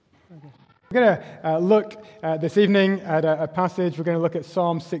We're going to look this evening at a passage. We're going to look at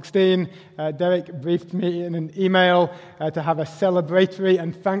Psalm 16. Derek briefed me in an email to have a celebratory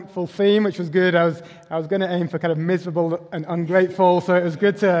and thankful theme, which was good. I was going to aim for kind of miserable and ungrateful, so it was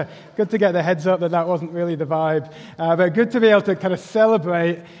good to get the heads up that wasn't really the vibe. But good to be able to kind of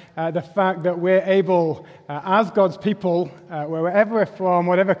celebrate the fact that we're able, as God's people, wherever we're from,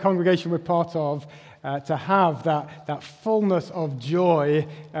 whatever congregation we're part of, to have that fullness of joy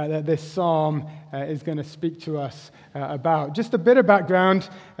that this psalm is going to speak to us about. Just a bit of background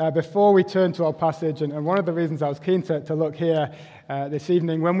before we turn to our passage, and one of the reasons I was keen to look here this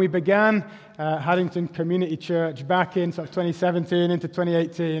evening, when we began Haddington Community Church back in sort of 2017 into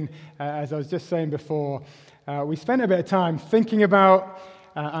 2018, as I was just saying before, we spent a bit of time thinking about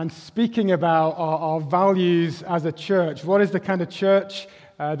and speaking about our values as a church. What is the kind of church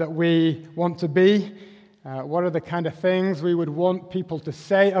that we want to be? What are the kind of things we would want people to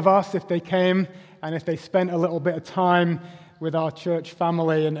say of us if they came and if they spent a little bit of time with our church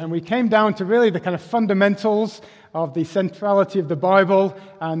family? And we came down to really the kind of fundamentals of the centrality of the Bible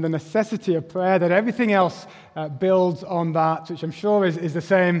and the necessity of prayer, that everything else builds on that, which I'm sure is the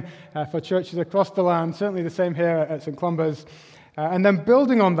same for churches across the land, certainly the same here at St. Columba's. And then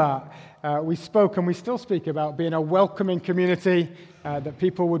building on that, we spoke and we still speak about being a welcoming community, that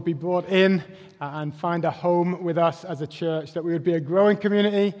people would be brought in and find a home with us as a church, that we would be a growing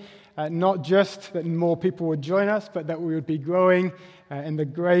community, not just that more people would join us, but that we would be growing in the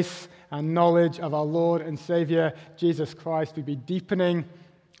grace and knowledge of our Lord and Savior, Jesus Christ. We'd be deepening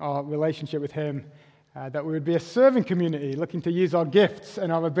our relationship with Him, that we would be a serving community, looking to use our gifts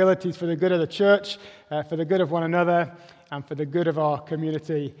and our abilities for the good of the church, for the good of one another, and for the good of our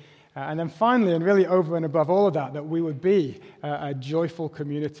community. And then finally, and really over and above all of that, that we would be a joyful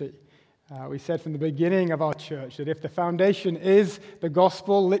community. We said from the beginning of our church that if the foundation is the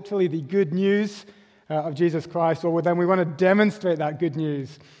gospel, literally the good news of Jesus Christ, well, then we want to demonstrate that good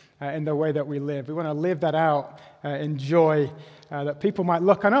news in the way that we live. We want to live that out in joy, that people might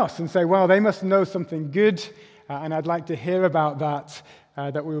look on us and say, well, they must know something good, and I'd like to hear about that,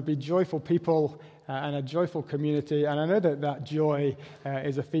 that we would be joyful people and a joyful community. And I know that joy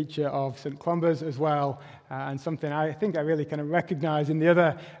is a feature of St. Columba's as well, and something I think I really kind of recognize in the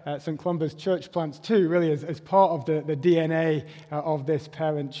other St. Columba's church plants too, really as part of the DNA of this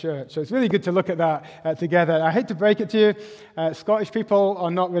parent church. So it's really good to look at that together. I hate to break it to you, Scottish people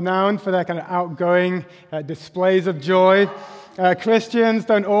are not renowned for their kind of outgoing displays of joy. Christians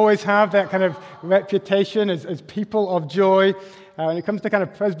don't always have that kind of reputation as people of joy. When it comes to kind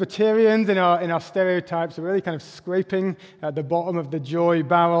of Presbyterians in our stereotypes, we're really kind of scraping at the bottom of the joy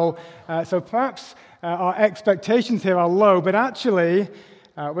barrel. So perhaps our expectations here are low, but actually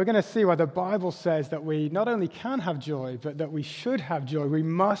we're going to see why the Bible says that we not only can have joy, but that we should have joy. We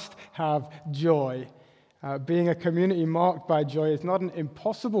must have joy. Being a community marked by joy is not an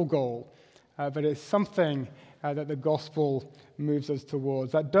impossible goal, but it's something that the gospel moves us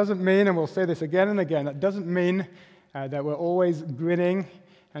towards. That doesn't mean, and we'll say this again and again, that doesn't mean that we're always grinning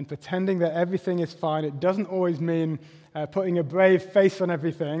and pretending that everything is fine. It doesn't always mean putting a brave face on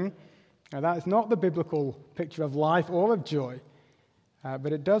everything. That is not the biblical picture of life or of joy.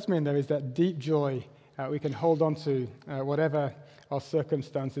 But it does mean there is that deep joy we can hold on to, whatever our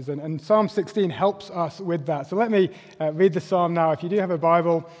circumstances. And Psalm 16 helps us with that. So let me read the psalm now. If you do have a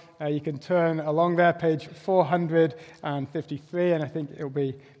Bible, you can turn along there, page 453, and I think it'll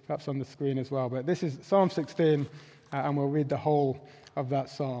be perhaps on the screen as well. But this is Psalm 16, and we'll read the whole of that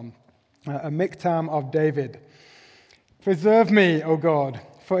psalm. A miktam of David. Preserve me, O God,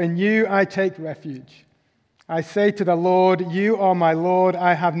 for in you I take refuge. I say to the Lord, you are my Lord.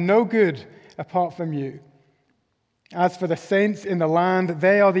 I have no good apart from you. As for the saints in the land,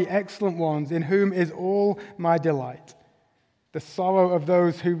 they are the excellent ones, in whom is all my delight. The sorrow of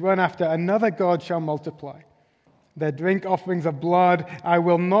those who run after another God shall multiply. Their drink offerings of blood I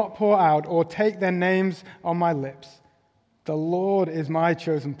will not pour out, or take their names on my lips. The Lord is my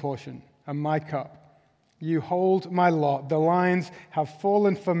chosen portion and my cup. You hold my lot. The lines have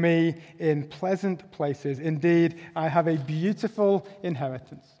fallen for me in pleasant places. Indeed, I have a beautiful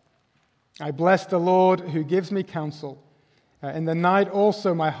inheritance. I bless the Lord who gives me counsel. In the night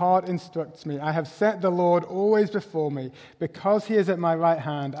also my heart instructs me. I have set the Lord always before me. Because he is at my right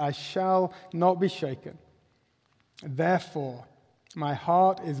hand, I shall not be shaken. Therefore, my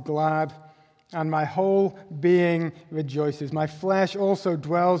heart is glad, and my whole being rejoices. My flesh also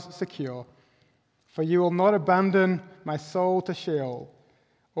dwells secure. For you will not abandon my soul to Sheol,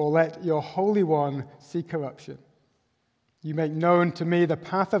 or let your Holy One see corruption. You make known to me the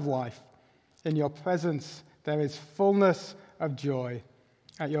path of life. In your presence there is fullness of joy.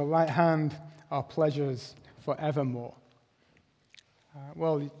 At your right hand are pleasures forevermore.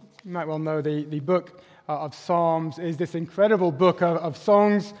 Well, you might well know the book of Psalms is this incredible book of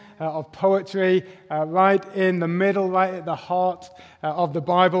songs, of poetry, right in the middle, right at the heart of the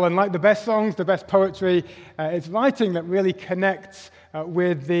Bible. And like the best songs, the best poetry, it's writing that really connects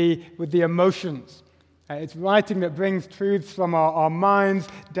with the emotions. It's writing that brings truths from our minds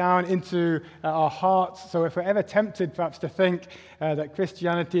down into our hearts. So if we're ever tempted perhaps to think that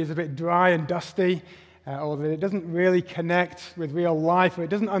Christianity is a bit dry and dusty, or that it doesn't really connect with real life, or it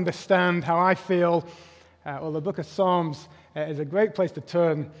doesn't understand how I feel, well, the book of Psalms is a great place to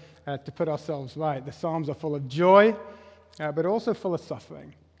turn to put ourselves right. The Psalms are full of joy, but also full of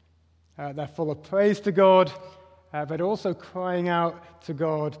suffering. They're full of praise to God, but also crying out to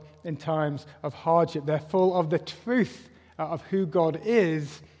God in times of hardship. They're full of the truth of who God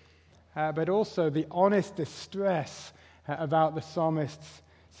is, but also the honest distress about the psalmist's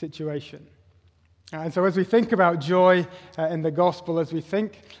situation. And so as we think about joy in the gospel, as we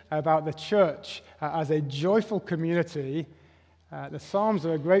think about the church as a joyful community, the Psalms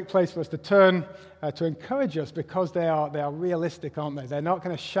are a great place for us to turn to encourage us, because they are realistic, aren't they? They're not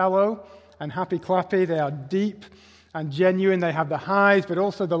kind of shallow and happy-clappy. They are deep and genuine. They have the highs, but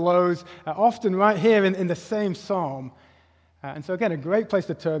also the lows, often right here in the same psalm. And so again, a great place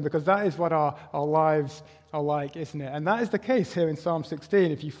to turn, because that is what our lives are like, isn't it? And that is the case here in Psalm 16.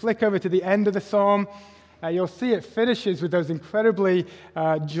 If you flick over to the end of the psalm, you'll see it finishes with those incredibly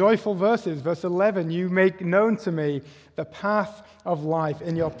joyful verses. Verse 11, you make known to me the path of life.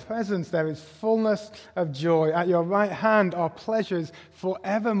 In your presence there is fullness of joy. At your right hand are pleasures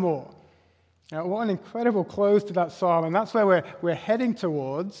forevermore. Now, what an incredible close to that psalm, and that's where we're heading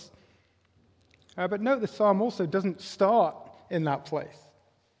towards. But note the psalm also doesn't start in that place.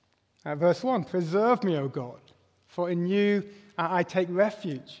 Verse 1, preserve me, O God, for in you I take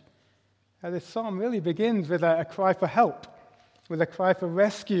refuge. This psalm really begins with a cry for help, with a cry for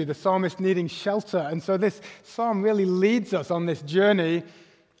rescue, the psalmist needing shelter. And so this psalm really leads us on this journey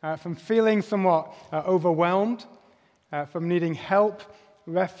from feeling somewhat overwhelmed, from needing help,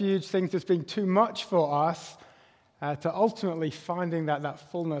 refuge, things just being too much for us, to ultimately finding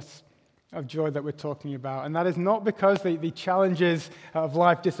that fullness of joy that we're talking about. And that is not because the challenges of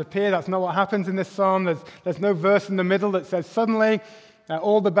life disappear. That's not what happens in this psalm. There's no verse in the middle that says suddenly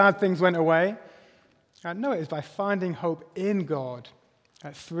all the bad things went away. No, it is by finding hope in God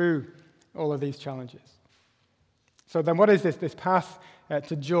through all of these challenges. So then what is this path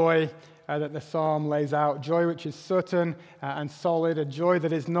to joy that the psalm lays out? Joy which is certain and solid, a joy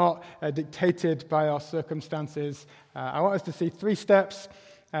that is not dictated by our circumstances. I want us to see 3 steps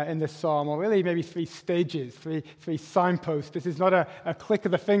in this psalm, or really maybe 3 stages, three signposts. This is not a click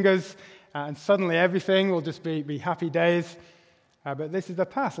of the fingers and suddenly everything will just be happy days. But this is the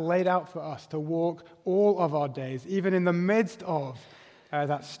path laid out for us to walk all of our days, even in the midst of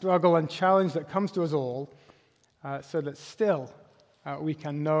that struggle and challenge that comes to us all, so that still we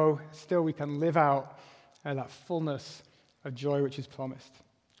can know, still we can live out that fullness of joy which is promised.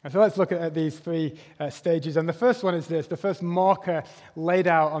 And so let's look at these 3 stages. And the first one is this. The first marker laid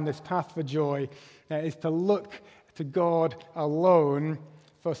out on this path for joy is to look to God alone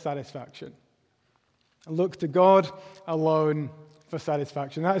for satisfaction. Look to God alone for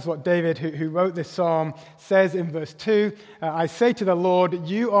satisfaction. That is what David, who wrote this psalm, says in verse 2. I say to the Lord,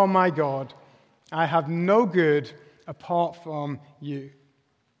 you are my God. I have no good apart from you.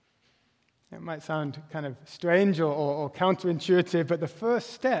 It might sound kind of strange or counterintuitive, but the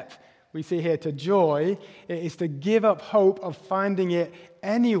first step we see here to joy is to give up hope of finding it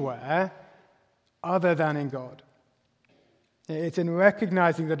anywhere other than in God. It's in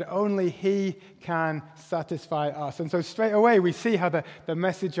recognizing that only He can satisfy us. And so straight away we see how the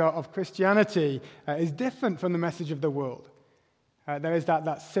message of Christianity is different from the message of the world. There is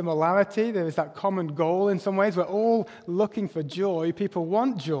that similarity, there is that common goal in some ways. We're all looking for joy. People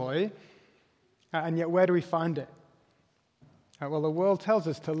want joy. And yet, where do we find it? Well, the world tells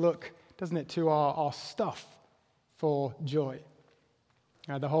us to look, doesn't it, to our stuff for joy.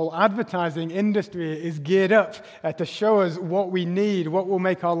 The whole advertising industry is geared up to show us what we need, what will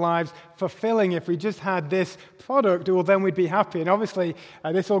make our lives fulfilling. If we just had this product, well, then we'd be happy. And obviously,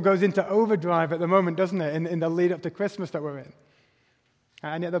 this all goes into overdrive at the moment, doesn't it, in the lead up to Christmas that we're in.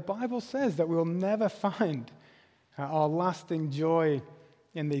 And yet the Bible says that we'll never find our lasting joy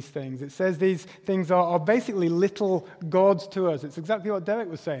in these things. It says these things are basically little gods to us. It's exactly what Derek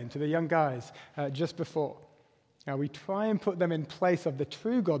was saying to the young guys just before. We try and put them in place of the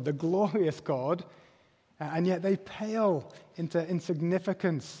true God, the glorious God, and yet they pale into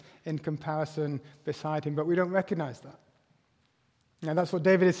insignificance in comparison beside Him, but we don't recognize that. Now that's what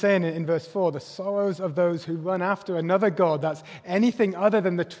David is saying in verse 4, the sorrows of those who run after another God, that's anything other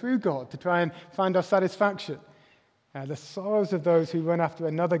than the true God to try and find our satisfaction. The sorrows of those who run after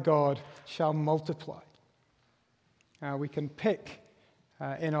another God shall multiply. We can pick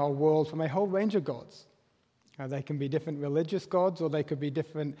in our world from a whole range of gods. They can be different religious gods, or they could be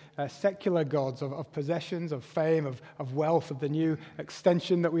different secular gods of possessions, of fame, of wealth, of the new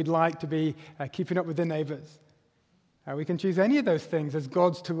extension that we'd like to be keeping up with the neighbors. We can choose any of those things as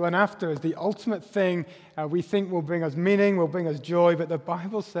gods to run after, as the ultimate thing we think will bring us meaning, will bring us joy, but the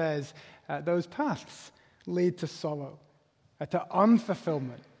Bible says those paths lead to sorrow, to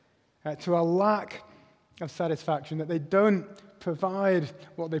unfulfillment, to a lack of satisfaction, that they don't provide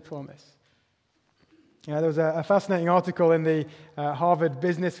what they promise. There was a fascinating article in the Harvard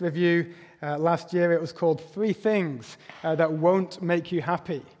Business Review last year. It was called 3 Things That Won't Make You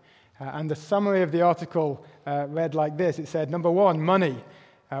Happy. And the summary of the article read like this. It said, number 1, money.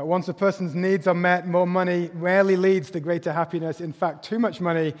 Once a person's needs are met, more money rarely leads to greater happiness. In fact, too much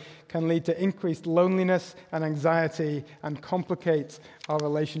money can lead to increased loneliness and anxiety and complicate our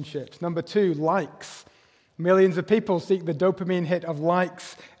relationships. Number 2, likes. Millions of people seek the dopamine hit of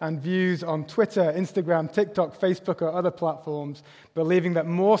likes and views on Twitter, Instagram, TikTok, Facebook, or other platforms, believing that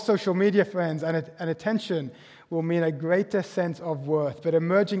more social media friends and attention will mean a greater sense of worth. But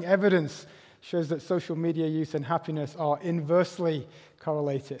emerging evidence shows that social media use and happiness are inversely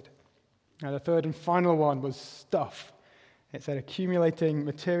correlated. Now, the third and final one was stuff. It said accumulating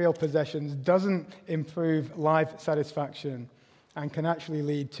material possessions doesn't improve life satisfaction and can actually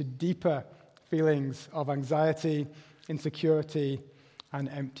lead to deeper feelings of anxiety, insecurity, and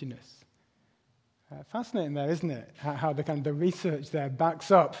emptiness. Fascinating there, isn't it? How the research there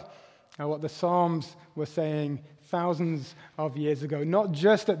backs up what the Psalms were saying thousands of years ago. Not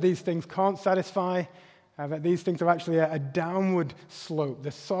just that these things can't satisfy, that these things are actually a downward slope.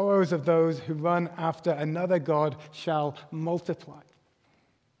 The sorrows of those who run after another God shall multiply.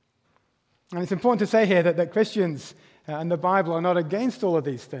 And it's important to say here that Christians and the Bible are not against all of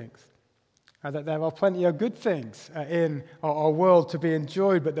these things. That there are plenty of good things in our world to be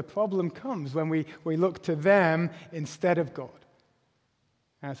enjoyed, but the problem comes when we look to them instead of God.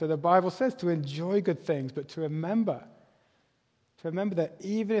 So the Bible says to enjoy good things, but to remember that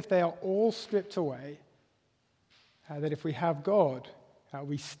even if they are all stripped away, that if we have God,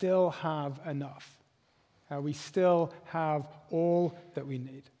 we still have enough. We still have all that we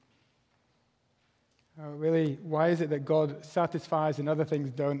need. Really, why is it that God satisfies and other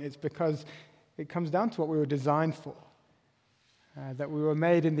things don't? It's because it comes down to what we were designed for. That we were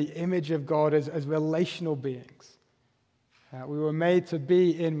made in the image of God as relational beings. We were made to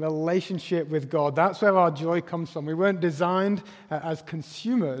be in relationship with God. That's where our joy comes from. We weren't designed as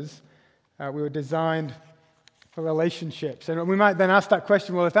consumers. We were designed for relationships. And we might then ask that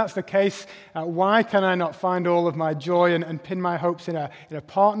question, well, if that's the case, why can I not find all of my joy and pin my hopes in a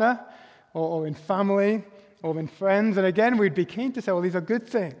partner or in family or in friends? And again, we'd be keen to say, well, these are good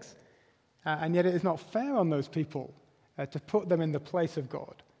things. And yet it is not fair on those people to put them in the place of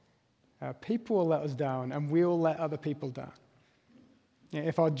God. People will let us down, and we will let other people down.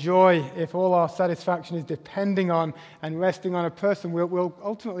 If our joy, if all our satisfaction is depending on and resting on a person, we'll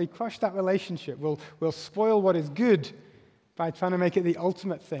ultimately crush that relationship. We'll spoil what is good by trying to make it the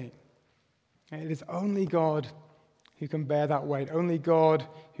ultimate thing. And it is only God who can bear that weight, only God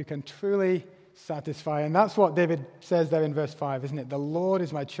who can truly satisfy. And that's what David says there in verse 5, isn't it? The Lord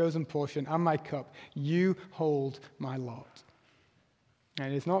is my chosen portion and my cup. You hold my lot.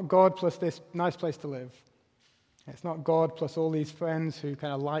 And it's not God plus this nice place to live. It's not God plus all these friends who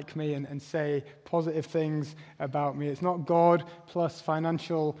kind of like me and say positive things about me. It's not God plus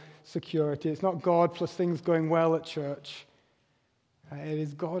financial security. It's not God plus things going well at church. It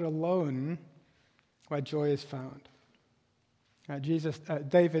is God alone where joy is found.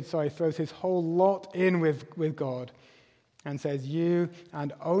 David throws his whole lot in with God and says, you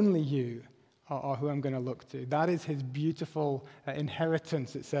and only you are who I'm going to look to. That is his beautiful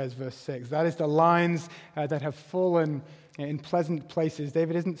inheritance, it says, verse 6. That is the lines that have fallen in pleasant places.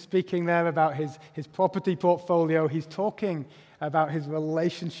 David isn't speaking there about his property portfolio. He's talking about his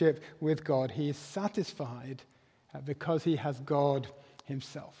relationship with God. He is satisfied because he has God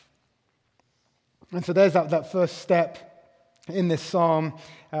himself. And so there's that first step in this psalm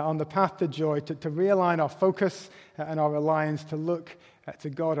on the path to joy, to realign our focus and our reliance, to look to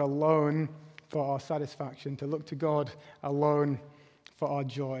God alone for our satisfaction, to look to God alone for our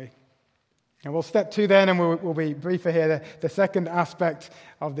joy. And we'll step 2 then, and we'll be briefer here, the second aspect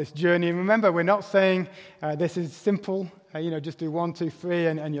of this journey. And remember, we're not saying this is simple, just do 1, 2, 3,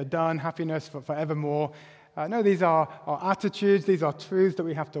 and you're done, happiness forevermore. No, these are our attitudes. These are truths that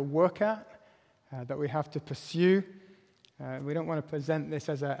we have to work at, that we have to pursue. We don't want to present this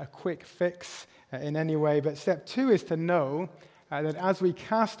as a quick fix in any way. But step 2 is to know that as we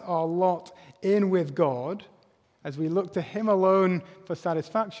cast our lot in with God, as we look to Him alone for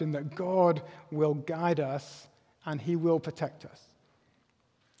satisfaction, that God will guide us and He will protect us.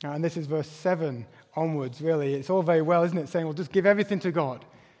 And this is verse 7 onwards, really. It's all very well, isn't it, saying, well, just give everything to God.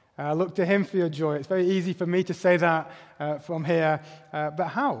 Look to Him for your joy. It's very easy for me to say that from here. But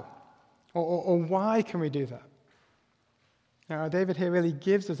how? Or why can we do that? Now, David here really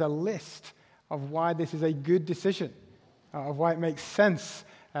gives us a list of why this is a good decision, of why it makes sense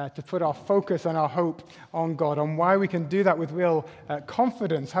to put our focus and our hope on God, on why we can do that with real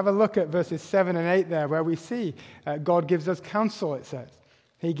confidence. Have a look at verses 7 and 8 there, where we see God gives us counsel, it says.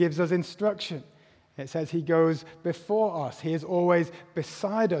 He gives us instruction. It says He goes before us. He is always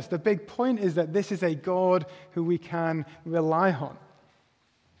beside us. The big point is that this is a God who we can rely on.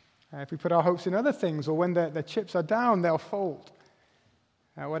 If we put our hopes in other things, or when the chips are down, they'll fold.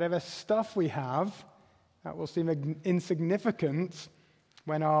 Whatever stuff we have, that will seem insignificant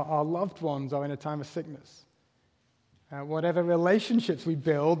when our loved ones are in a time of sickness. Whatever relationships we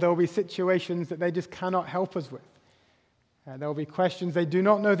build, there will be situations that they just cannot help us with. There will be questions they do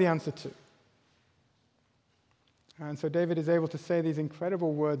not know the answer to. And so David is able to say these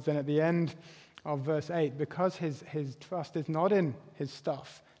incredible words then at the end of verse 8, because his trust is not in his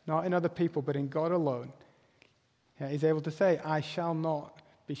stuff, not in other people, but in God alone. He's able to say, I shall not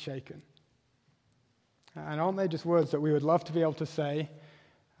be shaken. And aren't they just words that we would love to be able to say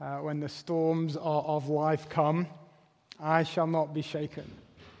when the storms of life come? I shall not be shaken.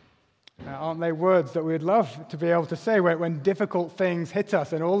 Aren't they words that we would love to be able to say when difficult things hit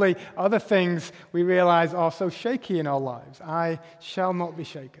us and all the other things we realize are so shaky in our lives? I shall not be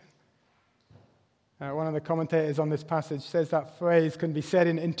shaken. One of the commentators on this passage says that phrase can be said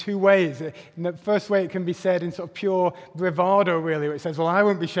in 2 ways. In the first way, it can be said in sort of pure bravado, really, where it says, well, I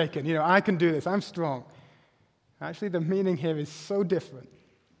won't be shaken. I can do this. I'm strong. Actually, the meaning here is so different.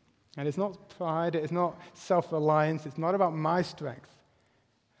 And it's not pride. It is not self-reliance. It's not about my strength.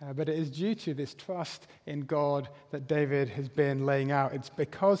 But it is due to this trust in God that David has been laying out. It's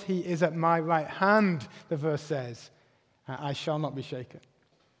because He is at my right hand, the verse says, I shall not be shaken.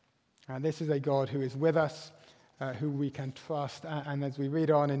 And this is a God who is with us, who we can trust. And as we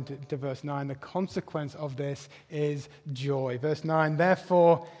read on into verse 9, the consequence of this is joy. Verse 9,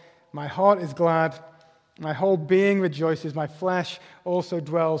 therefore, my heart is glad, my whole being rejoices, my flesh also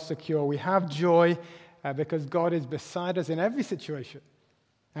dwells secure. We have joy because God is beside us in every situation.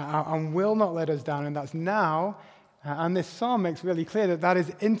 And will not let us down, and that's now. And this psalm makes really clear that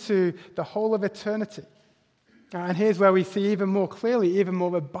is into the whole of eternity. And here's where we see even more clearly, even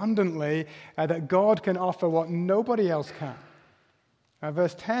more abundantly, that God can offer what nobody else can.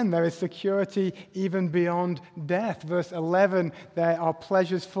 Verse 10, there is security even beyond death. Verse 11, there are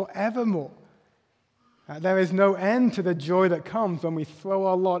pleasures forevermore. There is no end to the joy that comes when we throw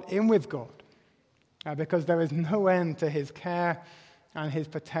our lot in with God, because there is no end to His care and His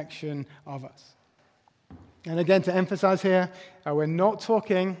protection of us. And again, to emphasize here, we're not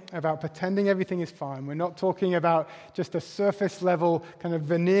talking about pretending everything is fine. We're not talking about just a surface level kind of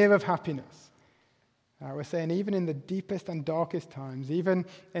veneer of happiness. We're saying even in the deepest and darkest times, even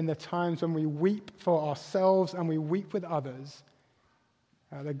in the times when we weep for ourselves and we weep with others,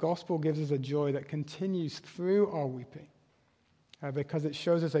 the gospel gives us a joy that continues through our weeping, because it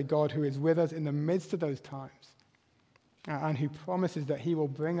shows us a God who is with us in the midst of those times. And who promises that He will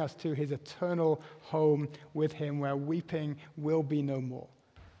bring us to His eternal home with Him, where weeping will be no more.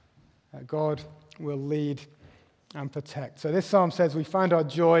 God will lead and protect. So this psalm says we find our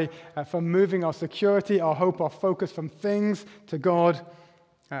joy from moving our security, our hope, our focus from things to God.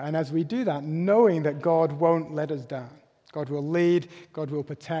 And as we do that, knowing that God won't let us down. God will lead, God will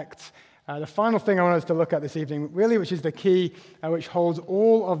protect. The final thing I want us to look at this evening, really, which is the key, which holds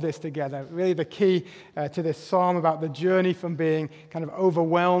all of this together, really the key to this psalm about the journey from being kind of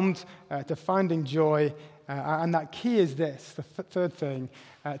overwhelmed to finding joy. And that key is this, the third thing,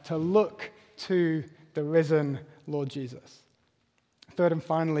 to look to the risen Lord Jesus. Third and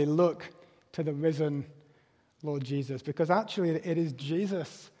finally, look to the risen Lord Jesus, because actually it is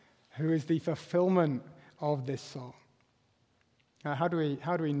Jesus who is the fulfillment of this psalm. How do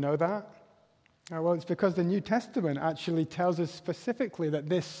we know that? Well, it's because the New Testament actually tells us specifically that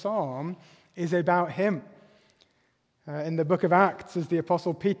this psalm is about Him. In the book of Acts, as the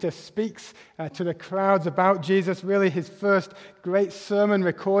Apostle Peter speaks to the crowds about Jesus, really his first great sermon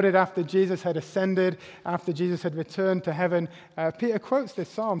recorded after Jesus had ascended, after Jesus had returned to heaven, Peter quotes this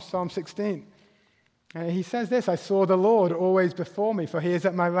psalm, Psalm 16. He says this, I saw the Lord always before me, for he is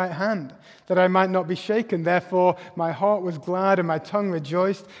at my right hand, that I might not be shaken. Therefore my heart was glad and my tongue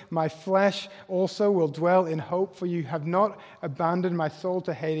rejoiced. My flesh also will dwell in hope, for you have not abandoned my soul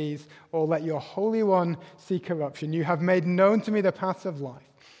to Hades, or let your Holy One see corruption. You have made known to me the paths of life.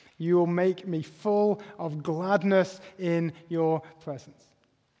 You will make me full of gladness in your presence.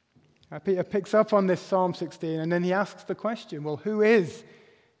 Peter picks up on this Psalm 16, and then he asks the question, well, who is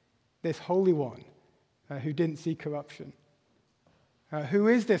this Holy One who didn't see corruption? Who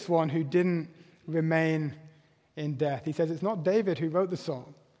is this one who didn't remain in death? He says it's not David who wrote the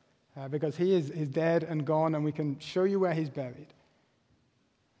psalm, because he is dead and gone, and we can show you where he's buried.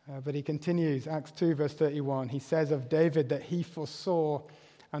 But he continues, Acts 2, verse 31. He says of David that he foresaw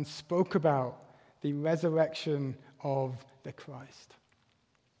and spoke about the resurrection of the Christ.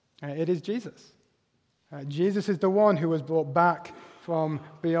 It is Jesus. Jesus is the one who was brought back from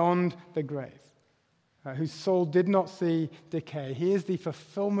beyond the grave, whose soul did not see decay. He is the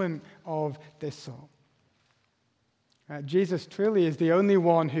fulfillment of this psalm. Jesus truly is the only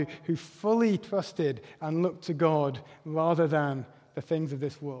one who fully trusted and looked to God rather than the things of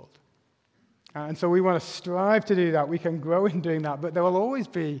this world. And so we want to strive to do that. We can grow in doing that, but there will always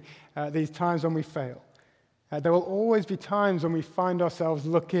be these times when we fail. There will always be times when we find ourselves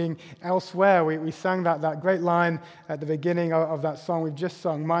looking elsewhere. We sang that great line at the beginning of that song we've just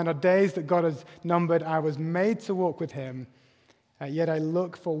sung. Mine are days that God has numbered. I was made to walk with him, yet I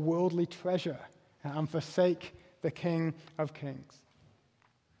look for worldly treasure and forsake the King of Kings.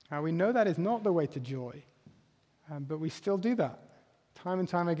 We know that is not the way to joy, but we still do that. Time and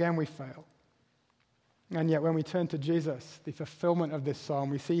time again we fail. And yet when we turn to Jesus, the fulfillment of this psalm,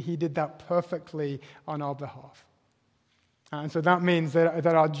 we see he did that perfectly on our behalf. And so that means that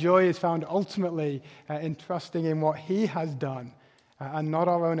our joy is found ultimately in trusting in what he has done and not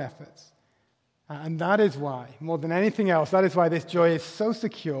our own efforts. And that is why, more than anything else, that is why this joy is so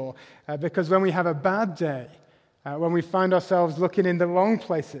secure, because when we have a bad day, when we find ourselves looking in the wrong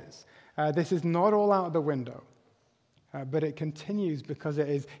places, this is not all out the window. But it continues because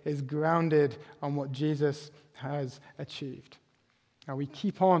it is grounded on what Jesus has achieved. Now we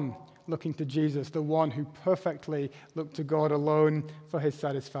keep on looking to Jesus, the one who perfectly looked to God alone for his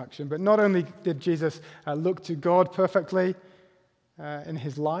satisfaction. But not only did Jesus look to God perfectly in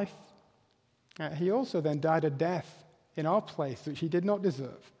his life, he also then died a death in our place, which he did not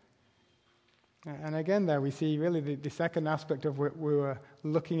deserve. And again there we see really the second aspect of what we were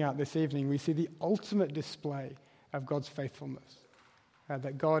looking at this evening. We see the ultimate display of God's faithfulness,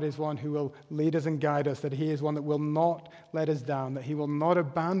 that God is one who will lead us and guide us, that he is one that will not let us down, that he will not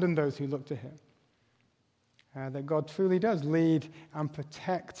abandon those who look to him, that God truly does lead and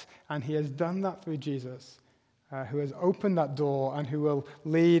protect, and he has done that through Jesus, who has opened that door and who will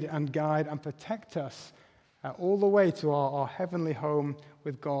lead and guide and protect us all the way to our heavenly home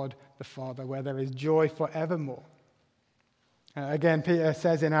with God the Father, where there is joy forevermore. Again, Peter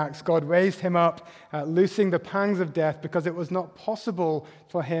says in Acts, God raised him up, loosing the pangs of death, because it was not possible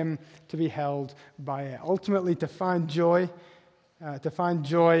for him to be held by it. Ultimately, to find joy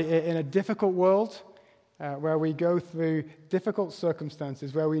in a difficult world, where we go through difficult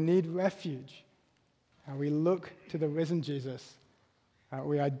circumstances, where we need refuge, and we look to the risen Jesus.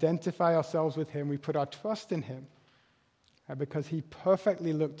 We identify ourselves with him. We put our trust in him, because he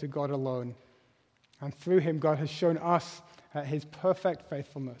perfectly looked to God alone. And through him, God has shown us his perfect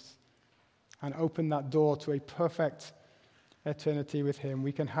faithfulness and opened that door to a perfect eternity with him.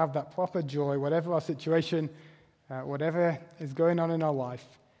 We can have that proper joy, whatever our situation, whatever is going on in our life,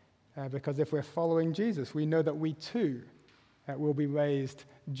 because if we're following Jesus, we know that we too will be raised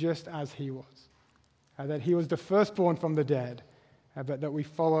just as he was, that he was the firstborn from the dead, but that we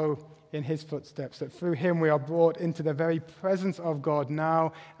follow in his footsteps, that through him we are brought into the very presence of God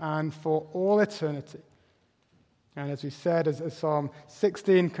now and for all eternity. And as we said, as Psalm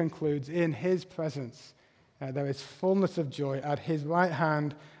 16 concludes, in his presence there is fullness of joy. At his right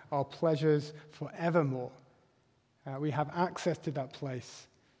hand are pleasures forevermore. We have access to that place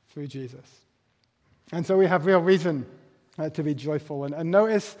through Jesus. And so we have real reason to be joyful. And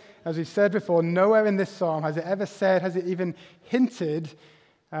notice, as we said before, nowhere in this psalm has it ever said, has it even hinted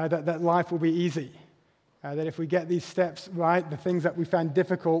that life will be easy. That if we get these steps right, the things that we find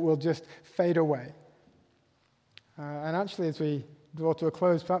difficult will just fade away. And actually, as we draw to a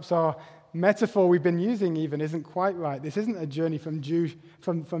close, perhaps our metaphor we've been using even isn't quite right. This isn't a journey from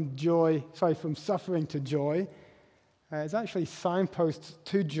suffering to joy. It's actually signposts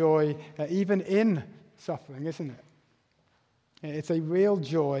to joy, even in suffering, isn't it? It's a real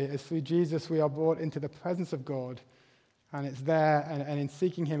joy as through Jesus we are brought into the presence of God, and it's there, and in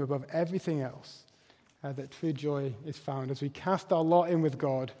seeking him above everything else, that true joy is found as we cast our lot in with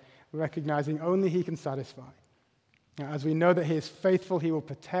God, recognizing only He can satisfy. As we know that He is faithful, He will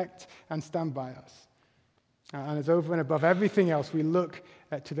protect and stand by us. And as over and above everything else, we look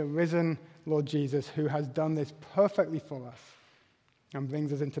to the risen Lord Jesus, who has done this perfectly for us and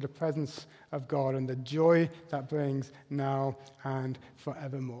brings us into the presence of God and the joy that brings now and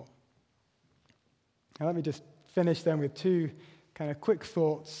forevermore. Now let me just finish then with two kind of quick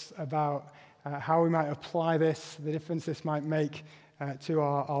thoughts about how we might apply this, the difference this might make to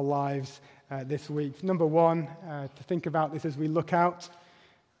our lives this week. Number one, to think about this as we look out.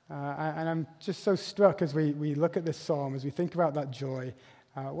 And I'm just so struck as we look at this psalm, as we think about that joy,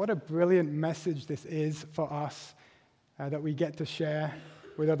 what a brilliant message this is for us that we get to share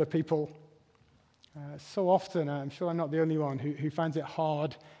with other people. So often, I'm sure I'm not the only one who finds it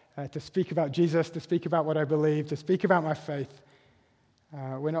hard to speak about Jesus, to speak about what I believe, to speak about my faith.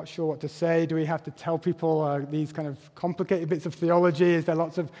 We're not sure what to say. Do we have to tell people these kind of complicated bits of theology? Is there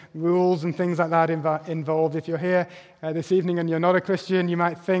lots of rules and things like that involved? If you're here this evening and you're not a Christian, you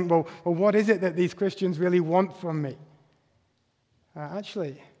might think, well, what is it that these Christians really want from me?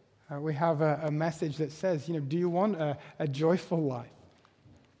 Actually, we have a message that says, do you want a joyful life?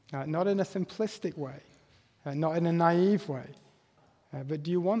 Not in a simplistic way, not in a naive way, but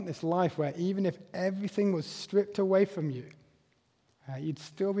do you want this life where even if everything was stripped away from you, you'd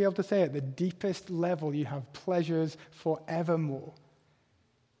still be able to say at the deepest level you have pleasures forevermore?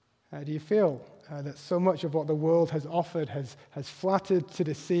 Do you feel that so much of what the world has offered has flattered to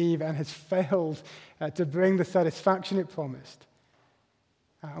deceive and has failed to bring the satisfaction it promised?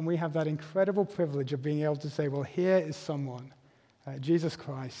 And we have that incredible privilege of being able to say, well, here is someone, Jesus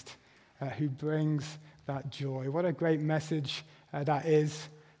Christ, who brings that joy. What a great message that is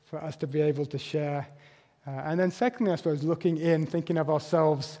for us to be able to share. And then secondly, I suppose, looking in, thinking of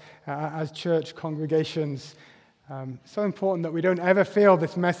ourselves as church congregations. So important that we don't ever feel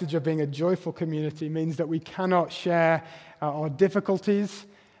this message of being a joyful community means that we cannot share our difficulties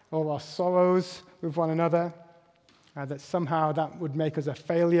or our sorrows with one another. That somehow that would make us a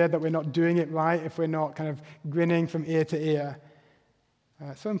failure, that we're not doing it right if we're not kind of grinning from ear to ear.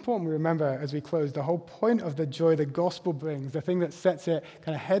 It's so important we remember as we close the whole point of the joy the gospel brings, the thing that sets it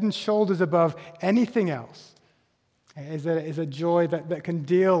kind of head and shoulders above anything else, is that it is a joy that can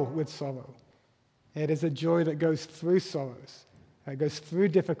deal with sorrow. It is a joy that goes through sorrows, goes through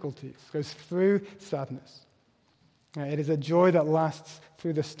difficulties, goes through sadness. It is a joy that lasts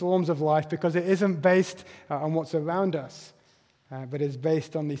through the storms of life because it isn't based on what's around us, but is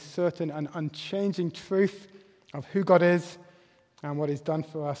based on the certain and unchanging truth of who God is and what He's done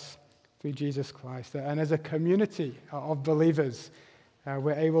for us through Jesus Christ. And as a community of believers,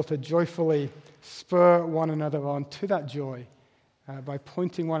 we're able to joyfully spur one another on to that joy by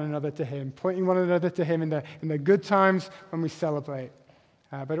pointing one another to Him, pointing one another to Him in the good times when we celebrate,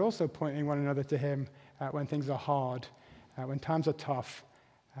 but also pointing one another to Him when things are hard, when times are tough,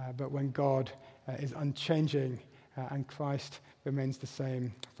 but when God is unchanging and Christ remains the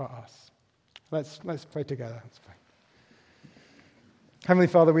same for us. Let's pray together. Let's pray. Heavenly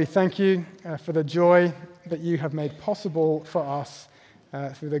Father, we thank You for the joy that You have made possible for us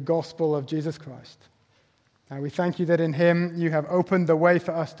through the gospel of Jesus Christ. We thank You that in Him You have opened the way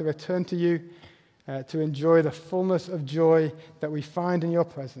for us to return to You, to enjoy the fullness of joy that we find in Your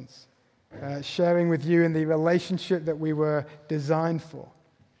presence, sharing with You in the relationship that we were designed for.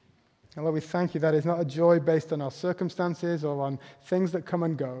 And Lord, we thank You that is not a joy based on our circumstances or on things that come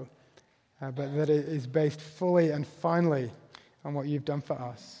and go, but that it is based fully and finally on what You've done for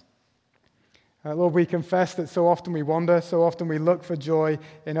us. Lord, we confess that so often we wander, so often we look for joy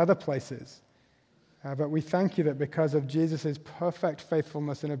in other places. But we thank You that because of Jesus' perfect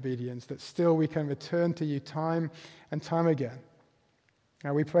faithfulness and obedience, that still we can return to You time and time again.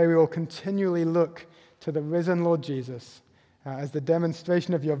 We pray we will continually look to the risen Lord Jesus as the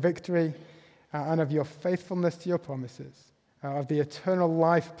demonstration of Your victory and of Your faithfulness to Your promises, of the eternal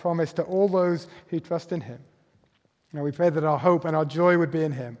life promised to all those who trust in Him. Now we pray that our hope and our joy would be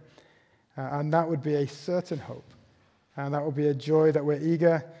in Him, and that would be a certain hope, and that would be a joy that we're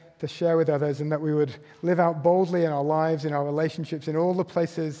eager to share with others, and that we would live out boldly in our lives, in our relationships, in all the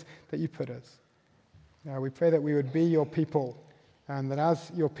places that You put us. Now we pray that we would be Your people, and that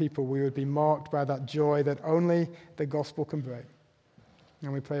as Your people we would be marked by that joy that only the gospel can bring.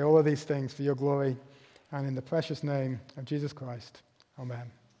 And we pray all of these things for Your glory, and in the precious name of Jesus Christ.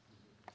 Amen.